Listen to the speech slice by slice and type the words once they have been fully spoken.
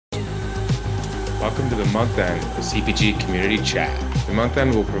Welcome to the Month End, the CPG Community Chat. The Month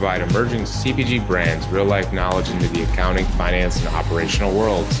End will provide emerging CPG brands real-life knowledge into the accounting, finance, and operational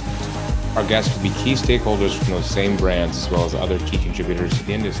worlds. Our guests will be key stakeholders from those same brands as well as other key contributors to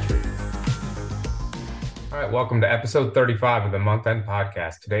the industry. All right, welcome to episode 35 of the Month End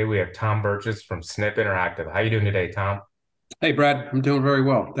Podcast. Today we have Tom Burgess from Snipp Interactive. How are you doing today, Tom? Hey, Brad. I'm doing very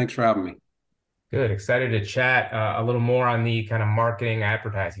well. Thanks for having me. Good. Excited to chat a little more on the kind of marketing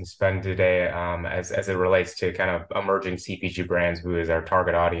advertising spend today as it relates to kind of emerging CPG brands, who is our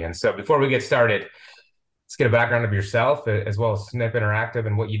target audience. So before we get started, let's get a background of yourself as well as Snipp Interactive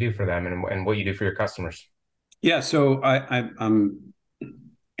and what you do for them and what you do for your customers. Yeah, so I'm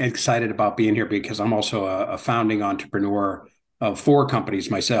excited about being here because I'm also a founding entrepreneur of four companies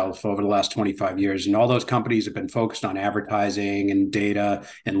myself over the last 25 years. And all those companies have been focused on advertising and data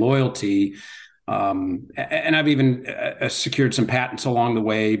and loyalty. And I've even secured some patents along the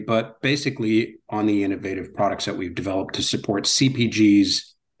way, but basically on the innovative products that we've developed to support CPGs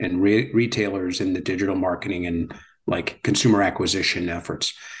and retailers in the digital marketing and like consumer acquisition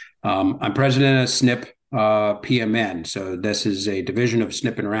efforts. I'm president of Snipp PMN. So this is a division of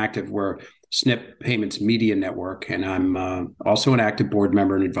Snipp Interactive, where Snipp Payments Media Network, and I'm also an active board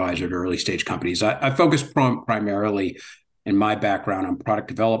member and advisor to early stage companies. I focus primarily in my background on product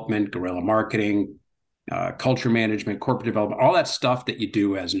development, guerrilla marketing, culture management, corporate development, all that stuff that you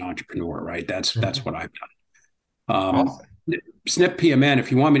do as an entrepreneur, right? That's what I've done. Awesome. Snipp PMN, if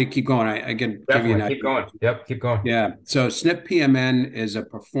you want me to keep going, I can give you an Definitely. Keep going. Yep, keep going. Yeah. So Snipp PMN is a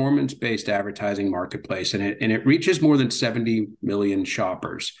performance-based advertising marketplace, and it reaches more than 70 million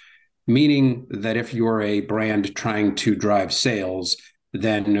shoppers, meaning that if you're a brand trying to drive sales,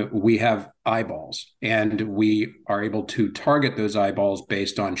 then we have eyeballs, and we are able to target those eyeballs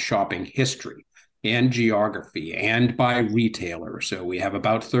based on shopping history and geography and by retailer. So we have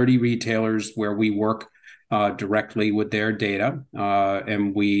about 30 retailers where we work directly with their data,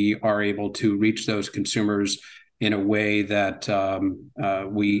 and we are able to reach those consumers in a way that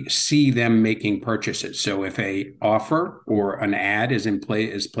we see them making purchases. So if a offer or an ad is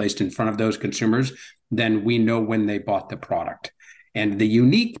placed in front of those consumers, then we know when they bought the product. And the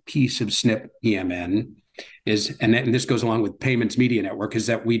unique piece of Snipp PMN is, and this goes along with Payments Media Network, is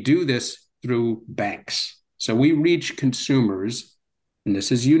that we do this through banks. So we reach consumers, and this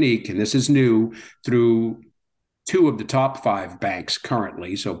is unique and this is new, through two of the top five banks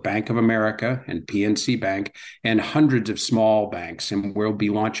currently. So Bank of America and PNC Bank, and hundreds of small banks. And we'll be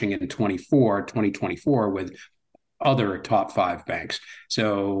launching in 2024 with other top five banks.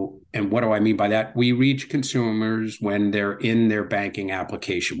 So, and what do I mean by that? We reach consumers when they're in their banking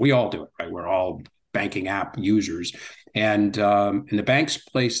application. We all do it, right? We're all banking app users. And the banks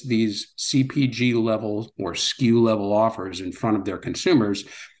place these CPG level or SKU level offers in front of their consumers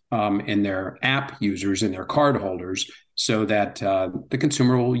and their app users and their card holders, so that the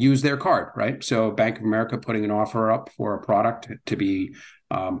consumer will use their card, right? So Bank of America putting an offer up for a product to be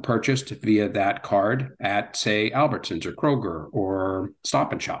purchased via that card at, say, Albertsons or Kroger or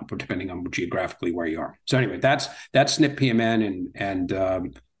Stop and Shop, depending on geographically where you are. So anyway, that's Snipp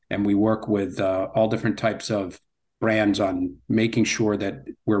PMN, and we work with all different types of brands on making sure that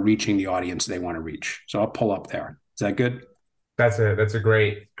we're reaching the audience they want to reach. So I'll pull up there. Is that good? That's a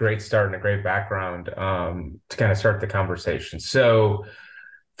great start and a great background to kind of start the conversation. So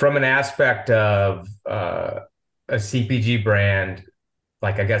from an aspect of a CPG brand,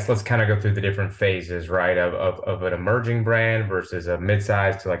 like, I guess let's kind of go through the different phases, right? Of an emerging brand versus a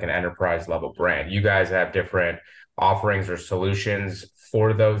mid-size to like an enterprise level brand. You guys have different offerings or solutions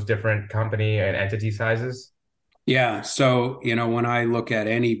for those different company and entity sizes? Yeah. So, when I look at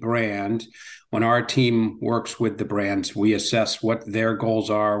any brand, when our team works with the brands, we assess what their goals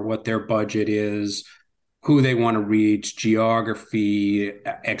are, what their budget is, who they want to reach, geography,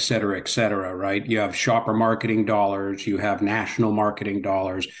 et cetera, right? You have shopper marketing dollars, you have national marketing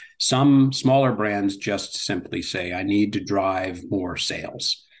dollars. Some smaller brands just simply say, I need to drive more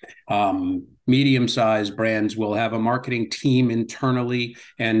sales. Medium-sized brands will have a marketing team internally,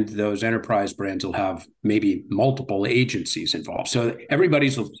 and those enterprise brands will have maybe multiple agencies involved. So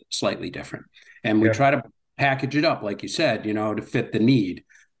everybody's slightly different. And we try to package it up, like you said, to fit the need.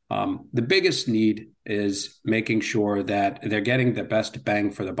 The biggest need is making sure that they're getting the best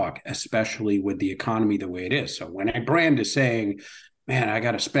bang for the buck, especially with the economy the way it is. So when a brand is saying, man, I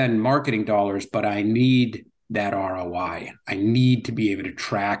got to spend marketing dollars, but I need that ROI. I need to be able to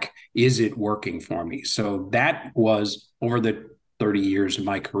track, is it working for me? So that was over the 30 years of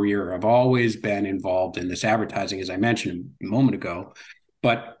my career. I've always been involved in this advertising, as I mentioned a moment ago.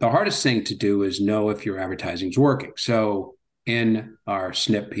 But the hardest thing to do is know if your advertising is working. So in our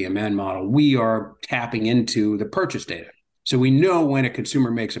Snipp PMN model, we are tapping into the purchase data. So we know when a consumer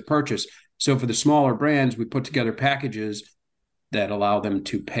makes a purchase. So for the smaller brands, we put together packages that allow them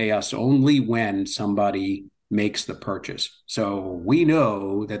to pay us only when somebody makes the purchase. So we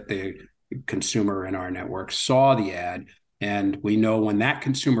know that the consumer in our network saw the ad, and we know when that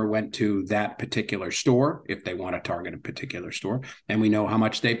consumer went to that particular store, if they want to target a particular store, and we know how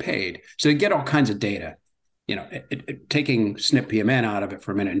much they paid. So you get all kinds of data. Taking Snipp PMN out of it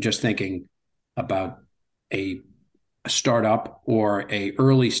for a minute and just thinking about a startup or a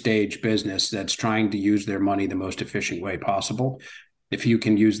early stage business that's trying to use their money the most efficient way possible. If you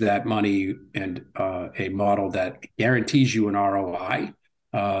can use that money and a model that guarantees you an ROI,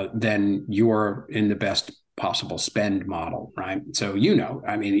 then you're in the best possible spend model, right? So,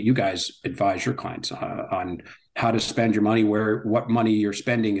 I mean, you guys advise your clients on how to spend your money, what money you're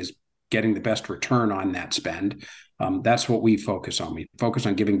spending is getting the best return on that spend. That's what we focus on. We focus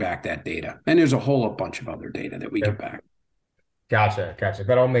on giving back that data. And there's a whole bunch of other data that we give Yep. back. Gotcha.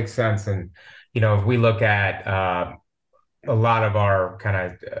 That all makes sense. And, if we look at a lot of our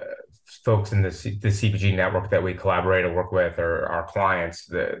kind of folks in the CPG network that we collaborate or work with, or our clients,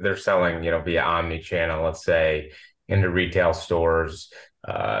 they're selling, via omni-channel, let's say, into retail stores,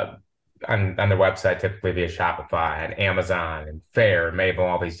 on their website, typically via Shopify and Amazon and Fair, Mabel,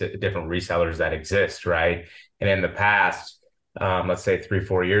 all these different resellers that exist, right? And in the past, let's say 3,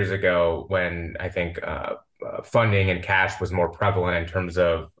 4 years ago, when I think funding and cash was more prevalent in terms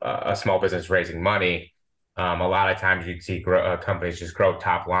of a small business raising money, a lot of times you'd see companies just grow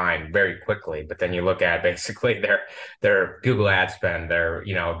top line very quickly, but then you look at basically their Google ad spend, their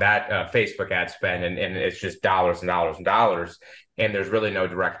that Facebook ad spend, and it's just dollars and dollars and dollars, and there's really no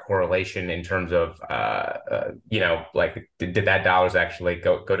direct correlation in terms of like did that dollars actually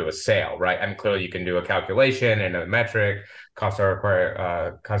go to a sale, right? I mean, clearly you can do a calculation and a metric, cost to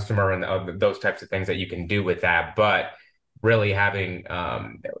acquire customer, and those types of things that you can do with that, but really having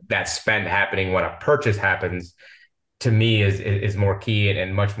that spend happening when a purchase happens, to me, is more key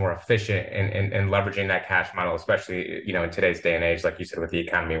and much more efficient in leveraging that cash model, especially in today's day and age, like you said, with the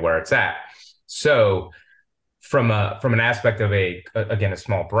economy where it's at. So from an aspect of a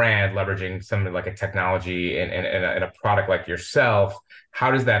small brand leveraging something like a technology and a product like yourself, how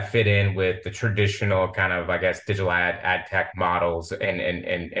does that fit in with the traditional kind of, I guess, digital ad tech models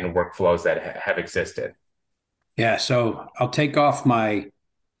and workflows that have existed? Yeah, so I'll take off my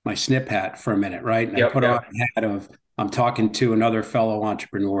Snipp hat for a minute, right? And I Yep, put on yep. a hat of I'm talking to another fellow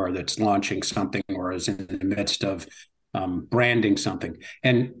entrepreneur that's launching something or is in the midst of branding something.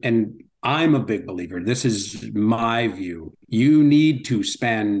 And I'm a big believer. This is my view. You need to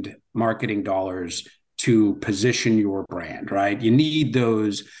spend marketing dollars to position your brand, right? You need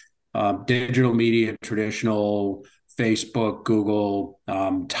those digital media, traditional Facebook, Google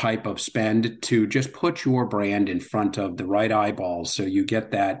type of spend to just put your brand in front of the right eyeballs so you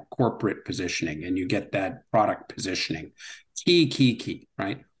get that corporate positioning and you get that product positioning. Key,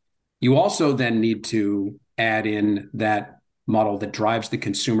 right? You also then need to add in that model that drives the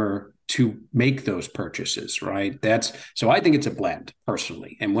consumer to make those purchases, right? So I think it's a blend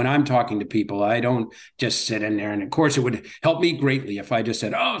personally. And when I'm talking to people, I don't just sit in there. And of course, it would help me greatly if I just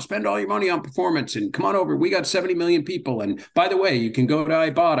said, oh, spend all your money on performance and come on over. We got 70 million people. And by the way, you can go to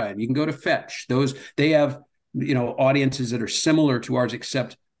Ibotta and you can go to Fetch. They have, audiences that are similar to ours,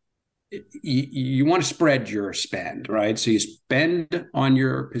 except you want to spread your spend, right? So you spend on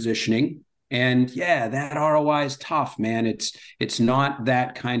your positioning. And yeah, that ROI is tough, man. It's not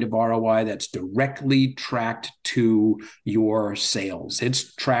that kind of ROI that's directly tracked to your sales.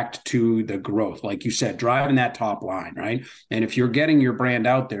 It's tracked to the growth, like you said, driving that top line, right? And if you're getting your brand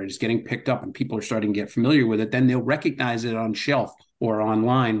out there, it's getting picked up and people are starting to get familiar with it, then they'll recognize it on shelf or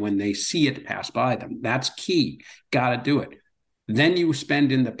online when they see it pass by them. That's key. Got to do it. Then you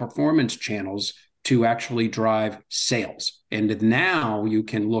spend in the performance channels to actually drive sales. And now you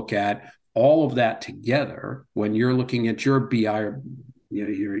can look at all of that together when you're looking at your BI,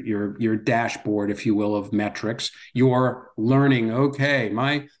 your dashboard, if you will, of metrics. You're learning, okay,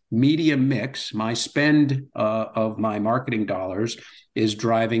 my media mix, my spend of my marketing dollars is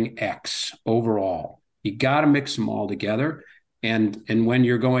driving X overall. You got to mix them all together. And when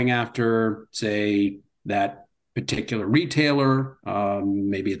you're going after, say, that particular retailer,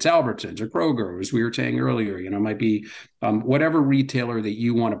 maybe it's Albertsons or Kroger, as we were saying earlier, might be whatever retailer that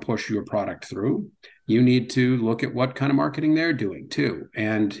you want to push your product through, you need to look at what kind of marketing they're doing too.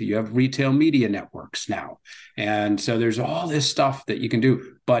 And you have retail media networks now. And so there's all this stuff that you can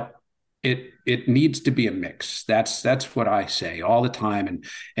do, but it needs to be a mix. That's what I say all the time.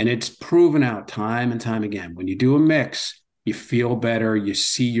 And it's proven out time and time again. When you do a mix, you feel better, you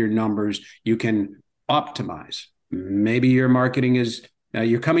see your numbers, you can optimize. Maybe your marketing is,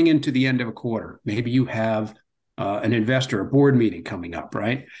 you're coming into the end of a quarter. Maybe you have an investor, a board meeting coming up,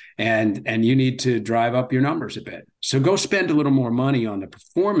 right? And you need to drive up your numbers a bit. So go spend a little more money on the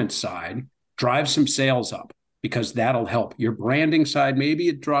performance side, drive some sales up, because that'll help your branding side. Maybe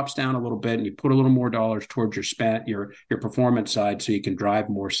it drops down a little bit and you put a little more dollars towards your performance side so you can drive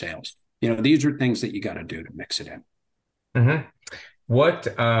more sales. These are things that you got to do to mix it in. Hmm. What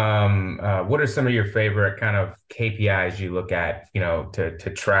are some of your favorite kind of KPIs you look at,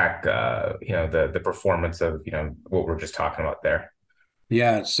 to track the performance of, what we're just talking about there?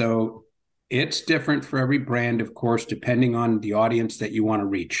 Yeah, so it's different for every brand, of course, depending on the audience that you want to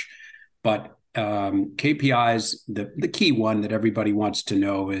reach. But KPIs, the key one that everybody wants to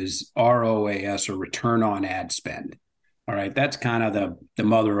know is ROAS, or return on ad spend. All right, that's kind of the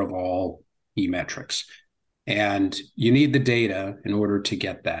mother of all e-metrics. And you need the data in order to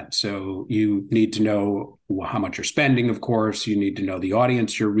get that. So you need to know how much you're spending, of course. You need to know the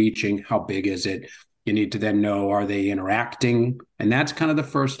audience you're reaching. How big is it? You need to then know, are they interacting? And that's kind of the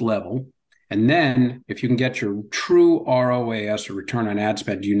first level. And then if you can get your true ROAS, or return on ad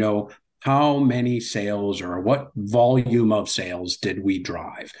spend, how many sales or what volume of sales did we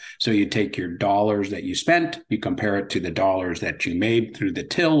drive? So you take your dollars that you spent, you compare it to the dollars that you made through the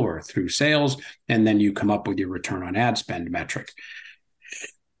till or through sales, and then you come up with your return on ad spend metric.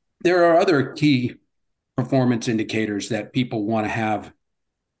 There are other key performance indicators that people want to have,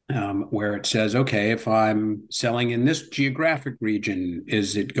 where it says, okay, if I'm selling in this geographic region,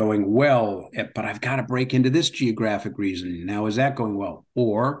 is it going well? But I've got to break into this geographic region. Now, is that going well?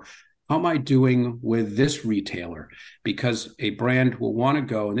 Or how am I doing with this retailer? Because a brand will want to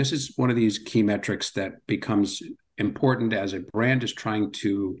go, and this is one of these key metrics that becomes important as a brand is trying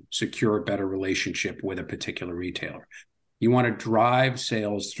to secure a better relationship with a particular retailer. You want to drive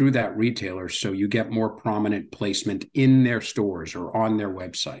sales through that retailer so you get more prominent placement in their stores or on their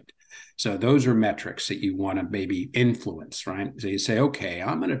website. So those are metrics that you want to maybe influence, right? So you say, okay,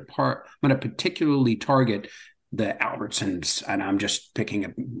 I'm going to particularly target the Albertsons, and I'm just picking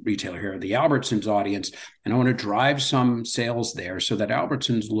a retailer here, the Albertsons audience, and I want to drive some sales there so that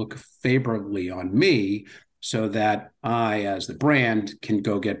Albertsons look favorably on me, so that I, as the brand, can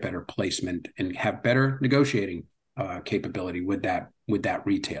go get better placement and have better negotiating capability with that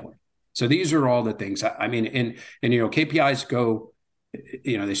retailer. So these are all the things. I mean, and KPIs go,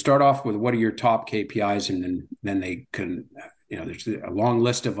 they start off with what are your top KPIs, and then they can, there's a long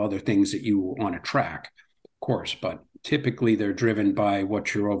list of other things that you want to track, course, but typically they're driven by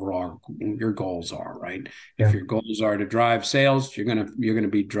what your goals are, right? Yeah. If your goals are to drive sales, you're gonna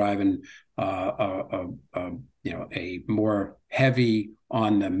be driving a more heavy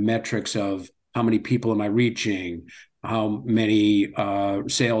on the metrics of how many people am I reaching, how many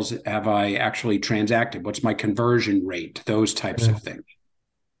sales have I actually transacted, what's my conversion rate, those types of Mhm. things.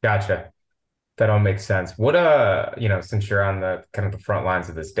 Gotcha. That all makes sense. Since you're on the kind of the front lines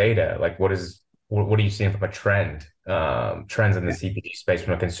of this data, like what are you seeing from a trends in the CPG space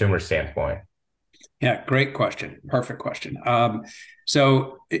from a consumer standpoint? Yeah, great question. Perfect question. We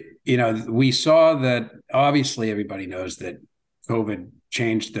saw that obviously everybody knows that COVID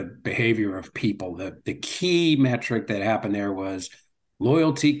changed the behavior of people. The key metric that happened there was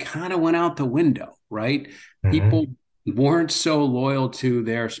loyalty kind of went out the window, right? People Hmm. weren't so loyal to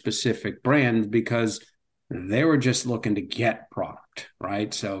their specific brand because they were just looking to get product,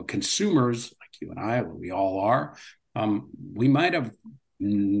 right? So consumers like you and I, we all are, we might have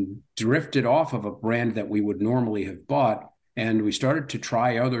drifted off of a brand that we would normally have bought, and we started to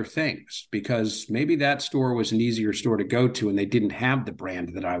try other things because maybe that store was an easier store to go to and they didn't have the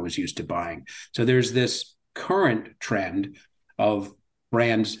brand that I was used to buying. So there's this current trend of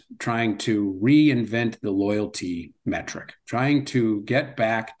brands trying to reinvent the loyalty metric, trying to get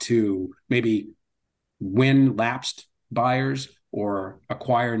back to maybe win lapsed buyers or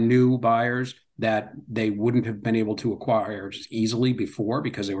acquire new buyers that they wouldn't have been able to acquire as easily before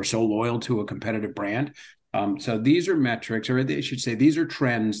because they were so loyal to a competitive brand. So these are metrics, or they should say, these are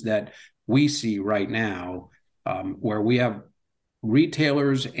trends that we see right now, where we have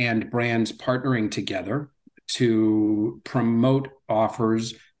retailers and brands partnering together to promote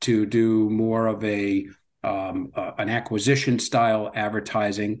offers, to do more of an acquisition style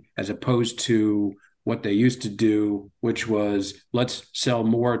advertising, as opposed to what they used to do, which was let's sell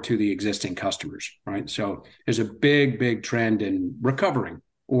more to the existing customers, right? So there's a big trend in recovering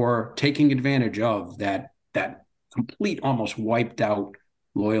or taking advantage of that complete, almost wiped out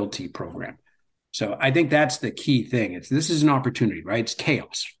loyalty program. So I think that's the key thing. This is an opportunity, right? It's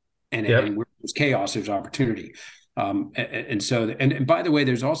chaos, and Yep. where there's chaos, there's opportunity. And by the way,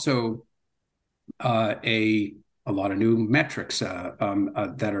 there's also a lot of new metrics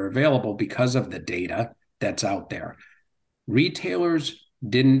that are available because of the data that's out there. Retailers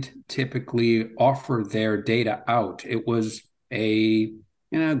didn't typically offer their data out. It was a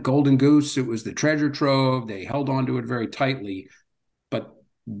golden goose. It was the treasure trove. They held on to it very tightly. But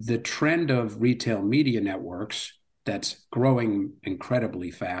the trend of retail media networks that's growing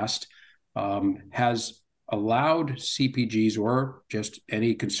incredibly fast has allowed CPGs or just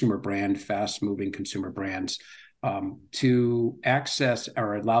any consumer brand, fast moving consumer brands, to access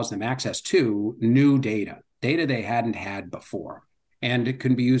or allows them access to new data they hadn't had before. And it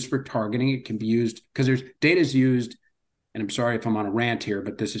can be used for targeting. It can be used because there's data is used. And I'm sorry if I'm on a rant here,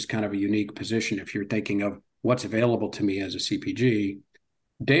 but this is kind of a unique position. If you're thinking of what's available to me as a CPG,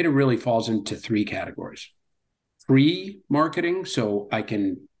 data really falls into three categories. Free marketing, so I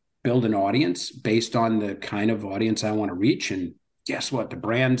can build an audience based on the kind of audience I want to reach. And guess what? The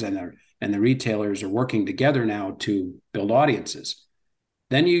brands and the retailers are working together now to build audiences.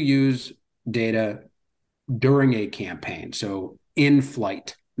 Then you use data during a campaign. So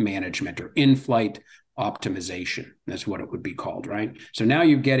in-flight management or in-flight optimization. That's what it would be called, right? So now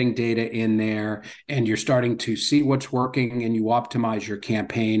you're getting data in there and you're starting to see what's working and you optimize your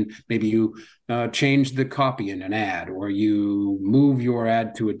campaign. Maybe you change the copy in an ad, or you move your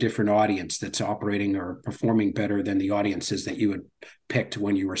ad to a different audience that's operating or performing better than the audiences that you had picked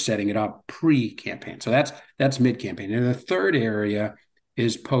when you were setting it up pre-campaign. So that's mid-campaign. And the third area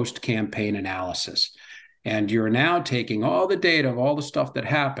is post-campaign analysis. And you're now taking all the data of all the stuff that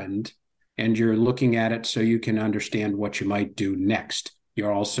happened and you're looking at it so you can understand what you might do next.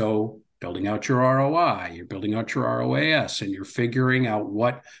 You're also building out your ROI, you're building out your ROAS, and you're figuring out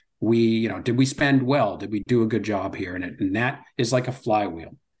what did we spend well? Did we do a good job here? And that is like a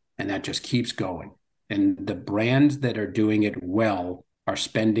flywheel, and that just keeps going. And the brands that are doing it well are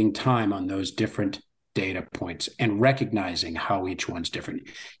spending time on those different data points and recognizing how each one's different.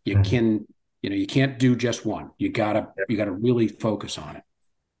 You can't do just one. You gotta really focus on it.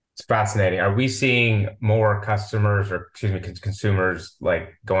 It's fascinating. Are we seeing more customers or excuse me, consumers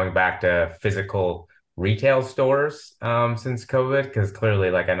like going back to physical retail stores since COVID? Because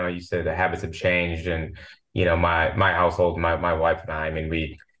clearly, like I know you said the habits have changed and my household, my wife and I mean,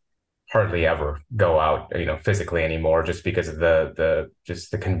 we hardly ever go out, physically anymore just because of the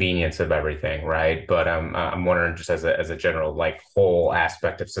convenience of everything, right? But I'm wondering just as a general like whole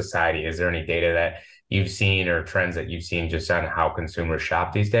aspect of society, is there any data that you've seen or trends that you've seen just on how consumers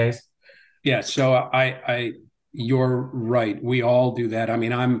shop these days? Yeah, so you're right. We all do that. I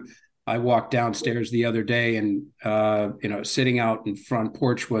mean, I walked downstairs the other day and sitting out in front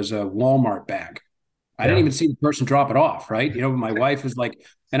porch was a Walmart bag. I didn't Yeah. even see the person drop it off, right? My wife was like,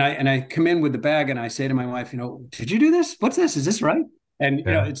 and I come in with the bag and I say to my wife, did you do this? What's this? Is this right? And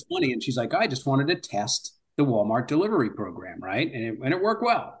Yeah. it's funny. And she's like, I just wanted to test the Walmart delivery program, right? And it worked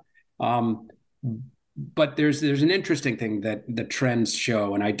well. But there's an interesting thing that the trends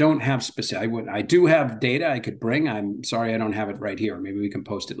show, and I don't have specific. I do have data I could bring. I'm sorry I don't have it right here. Maybe we can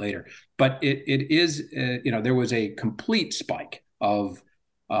post it later. But it is there was a complete spike of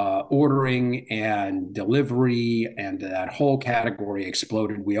ordering and delivery, and that whole category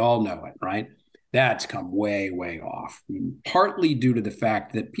exploded. We all know it, right? That's come way, way off. Partly due to the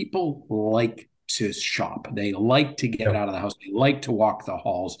fact that people like to shop. They like to get Yep. out of the house. They like to walk the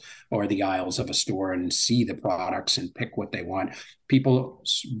halls or the aisles of a store and see the products and pick what they want. People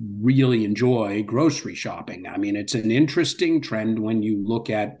really enjoy grocery shopping. I mean, it's an interesting trend when you look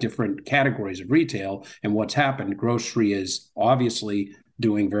at different categories of retail and what's happened. Grocery is obviously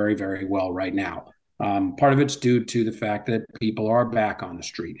doing very, very well right now. Part of it's due to the fact that people are back on the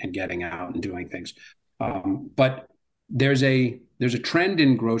street and getting out and doing things. But there's a trend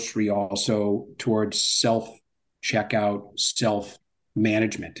in grocery also towards self checkout, self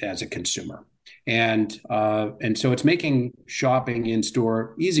management as a consumer, and so it's making shopping in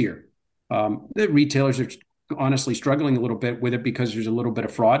store easier. The retailers are honestly struggling a little bit with it because there's a little bit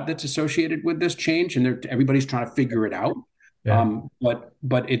of fraud that's associated with this change, and everybody's trying to figure it out. Yeah.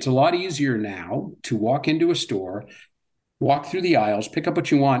 But it's a lot easier now to walk into a store, walk through the aisles, pick up what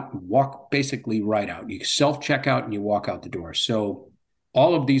you want, walk basically right out. You self check out and you walk out the door. So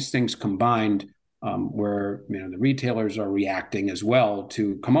all of these things combined, where the retailers are reacting as well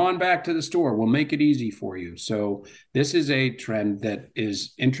to come on back to the store. We'll make it easy for you. So this is a trend that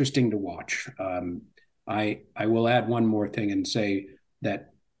is interesting to watch. I will add one more thing and say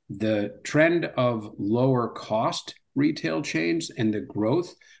that the trend of lower cost retail chains and the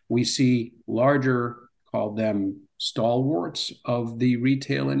growth, we see larger, call them stalwarts of the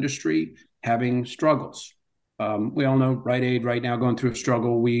retail industry, having struggles. We all know Rite Aid right now going through a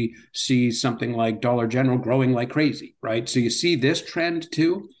struggle. We see something like Dollar General growing like crazy, right? So you see this trend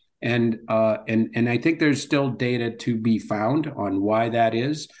too, and I think there's still data to be found on why that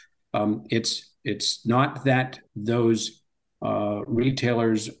is. It's not that those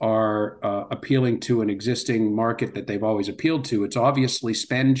retailers are appealing to an existing market that they've always appealed to. It's obviously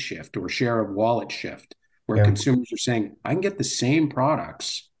spend shift or share of wallet shift, where Yeah. consumers are saying, I can get the same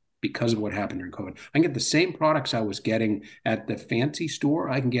products because of what happened during COVID. I can get the same products I was getting at the fancy store.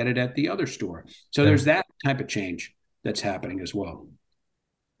 I can get it at the other store. So Yeah. there's that type of change that's happening as well.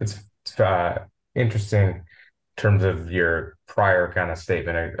 It's interesting in terms of your prior kind of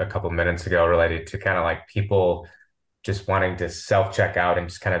statement a couple minutes ago related to kind of like people just wanting to self-check out and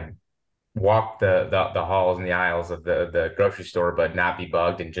just kind of walk the halls and the aisles of the grocery store, but not be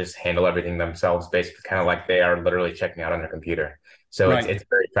bugged and just handle everything themselves, basically kind of like they are literally checking out on their computer. So it's Right. it's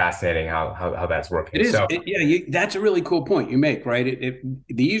very fascinating how that's working. It is. So That's a really cool point you make, right?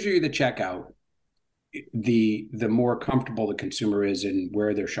 The easier the checkout, the more comfortable the consumer is in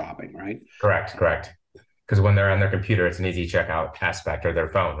where they're shopping, right? correct. Because when they're on their computer, it's an easy checkout aspect or their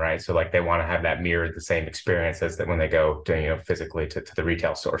phone, right? So like they want to have that mirrored the same experience as that when they go to, physically to the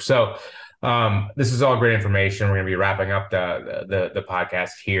retail store. So this is all great information. We're going to be wrapping up the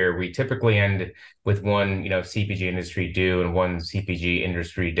podcast here. We typically end with one, CPG industry do and one CPG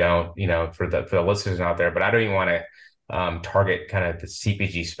industry don't, for the listeners out there. But I don't even want to target kind of the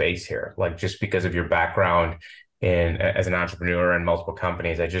CPG space here, like just because of your background in as an entrepreneur in multiple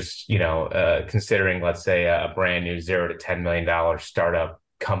companies. I just, considering, let's say, a brand new $0 to $10 million startup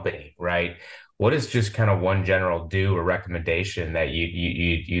company, right? What is just kind of one general do or recommendation that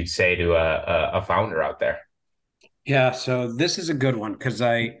you'd say to a founder out there? Yeah, so this is a good one because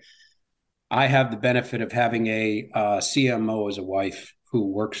I have the benefit of having a CMO as a wife who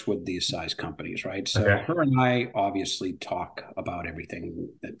works with these size companies, right? So Okay. her and I obviously talk about everything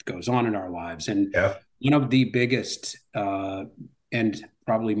that goes on in our lives, and Yeah. one of the biggest and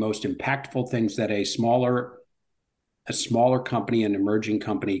probably most impactful things that a smaller company, an emerging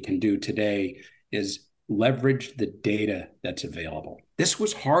company can do today is leverage the data that's available. This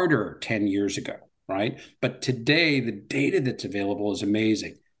was harder 10 years ago, right? But today, the data that's available is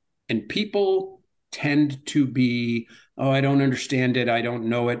amazing. And people tend to be, oh, I don't understand it. I don't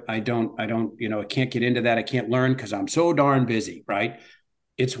know it. I can't get into that. I can't learn because I'm so darn busy, right?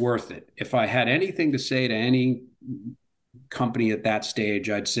 It's worth it. If I had anything to say to any company at that stage,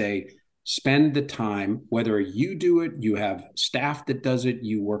 I'd say spend the time, whether you do it, you have staff that does it,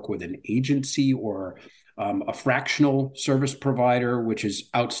 you work with an agency or a fractional service provider, which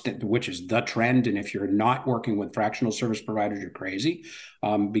is the trend. And if you're not working with fractional service providers, you're crazy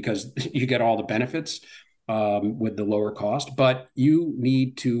because you get all the benefits with the lower cost. But you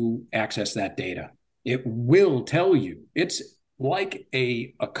need to access that data. It will tell you. It's like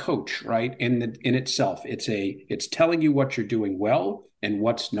a coach, right? In itself, it's telling you what you're doing well and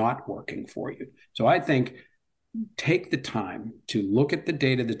what's not working for you. So I think take the time to look at the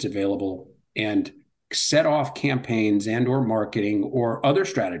data that's available and set off campaigns and or marketing or other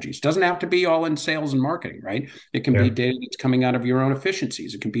strategies. Doesn't have to be all in sales and marketing, right? It can be Yeah. data that's coming out of your own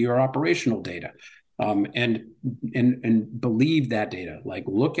efficiencies. It can be your operational data. And believe that data, like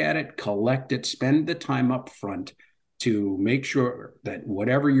look at it, collect it, spend the time up front to make sure that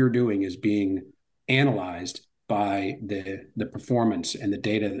whatever you're doing is being analyzed by the performance and the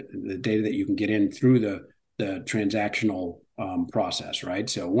data that you can get in through the transactional process, right?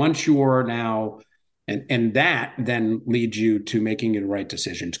 So once you're now, and that then leads you to making the right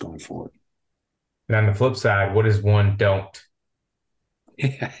decisions going forward. And on the flip side, what is one don't?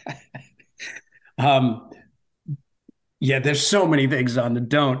 um, yeah, there's so many things on the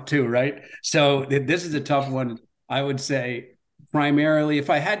don't too, right? So this is a tough one. I would say primarily, if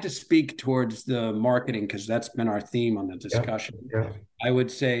I had to speak towards the marketing, because that's been our theme on the Yeah. discussion, Yeah. I would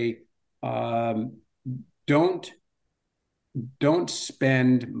say um, don't don't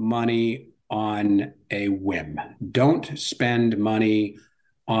spend money on a whim. Don't spend money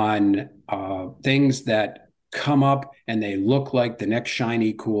on things that come up and they look like the next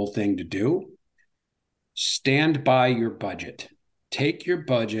shiny cool thing to do. Stand by your budget. Take your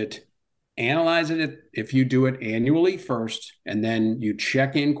budget, analyze it if you do it annually first, and then you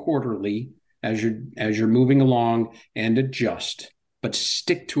check in quarterly as you're moving along and adjust, but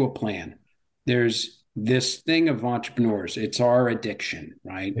stick to a plan. There's this thing of entrepreneurs, it's our addiction,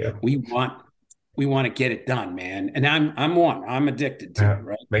 right? Yeah. We want to get it done, man. And I'm addicted to it, Yeah.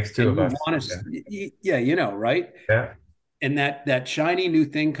 right? Makes two And of you us. want Yeah. to, yeah, right? Yeah. And that shiny new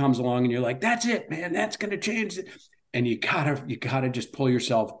thing comes along and you're like, that's it, man, that's going to change it. And you gotta just pull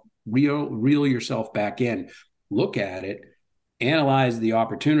yourself, reel yourself back in look at it, analyze the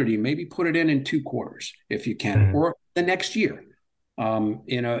opportunity, maybe put it in 2 quarters if you can, Mhm. or the next year.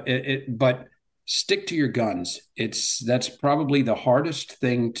 But stick to your guns. That's probably the hardest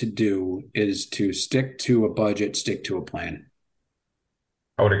thing to do, is to stick to a budget, stick to a plan.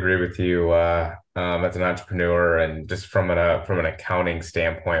 I would agree with you as an entrepreneur, and just from an accounting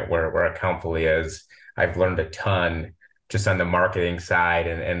standpoint, where Accountfully is, I've learned a ton just on the marketing side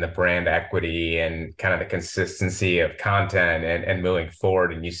and the brand equity and kind of the consistency of content and moving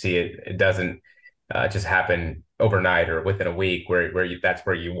forward. And you see it doesn't just happen overnight or within a week that's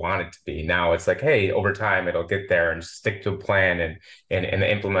where you want it to be. Now it's like, hey, over time it'll get there, and stick to a plan and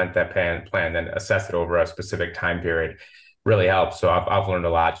implement that plan, then assess it over a specific time period really helps. So I've learned a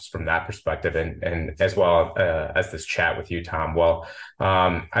lot just from that perspective, and as well as this chat with you, Tom. Well,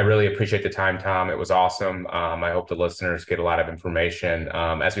 I really appreciate the time, Tom. It was awesome. I hope the listeners get a lot of information.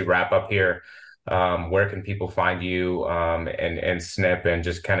 As we wrap up here, where can people find you and Snipp, and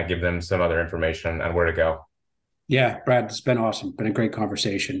just kind of give them some other information on where to go? Yeah, Brad, it's been awesome. Been a great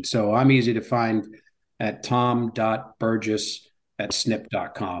conversation. So I'm easy to find at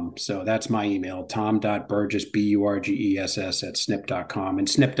tom.burgess@snipp.com. So that's my email, tom.burgess, Burgess @snipp.com. And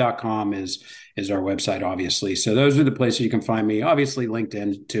snipp.com is our website, obviously. So those are the places you can find me. Obviously,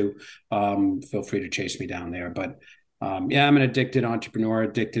 LinkedIn too. Feel free to chase me down there. But yeah, I'm an addicted entrepreneur,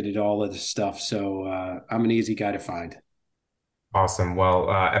 addicted to all of this stuff. So I'm an easy guy to find. Awesome.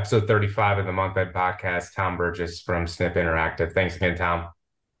 Well, episode 35 of the Month Ed Podcast, Tom Burgess from Snipp Interactive. Thanks again, Tom.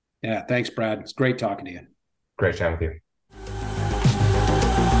 Yeah, thanks, Brad. It's great talking to you. Great chatting with you.